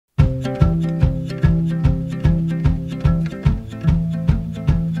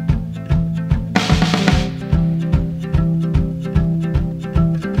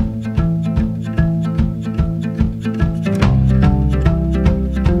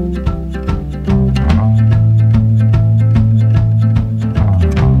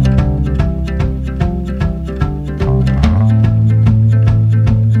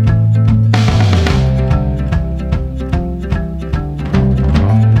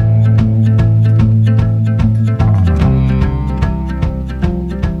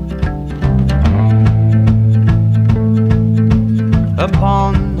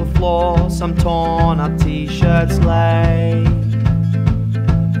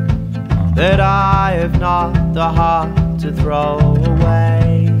that I have not the heart to throw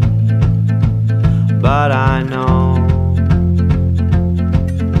away. But I know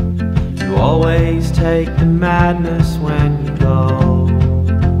you always take the madness when you go.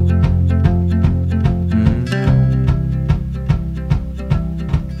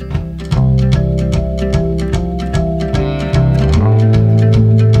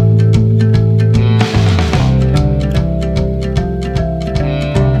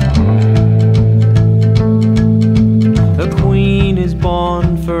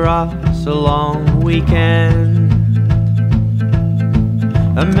 A long weekend,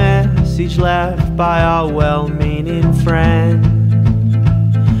 a message left by our well-meaning friend,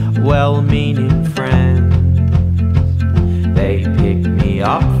 well-meaning friends. They pick me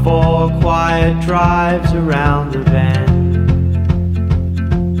up for quiet drives around the bend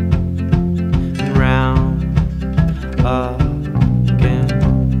and round again.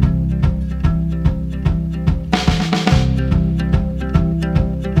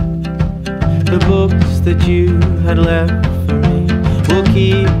 The books that you had left for me will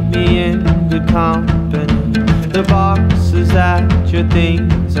keep me in good company. The boxes that your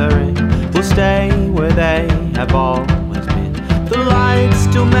things are in will stay where they have always been. The light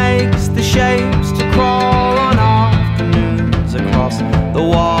still makes the shapes to crawl on afternoons across the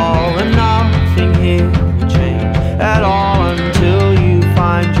wall, and nothing here will change at all until you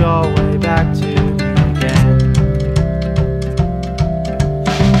find your way back to me again.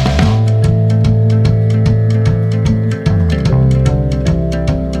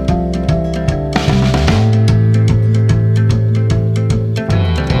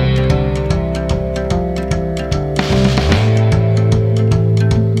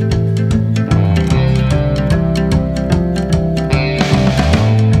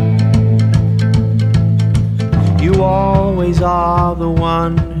 Are the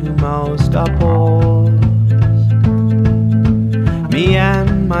one who most abhors me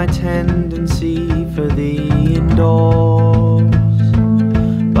and my tendency for the indoors.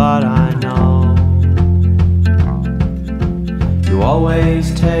 But I know you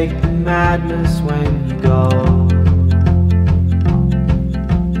always take the madness when you go.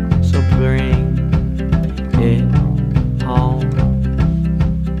 So bring it home.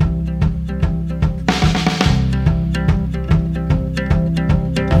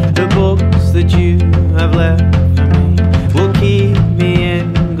 The books that you have left for me will keep me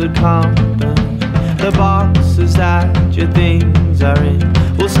in good company. The boxes that your things are in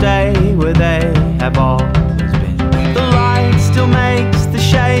will stay where they have always been. The light still makes the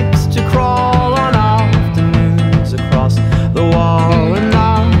shapes to crawl on afternoons across the wall, and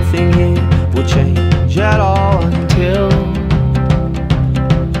nothing here will change at all until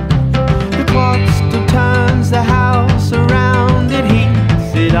the clock still turns the house around. It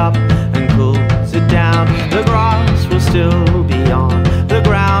heats it up and cools it down. The grass will still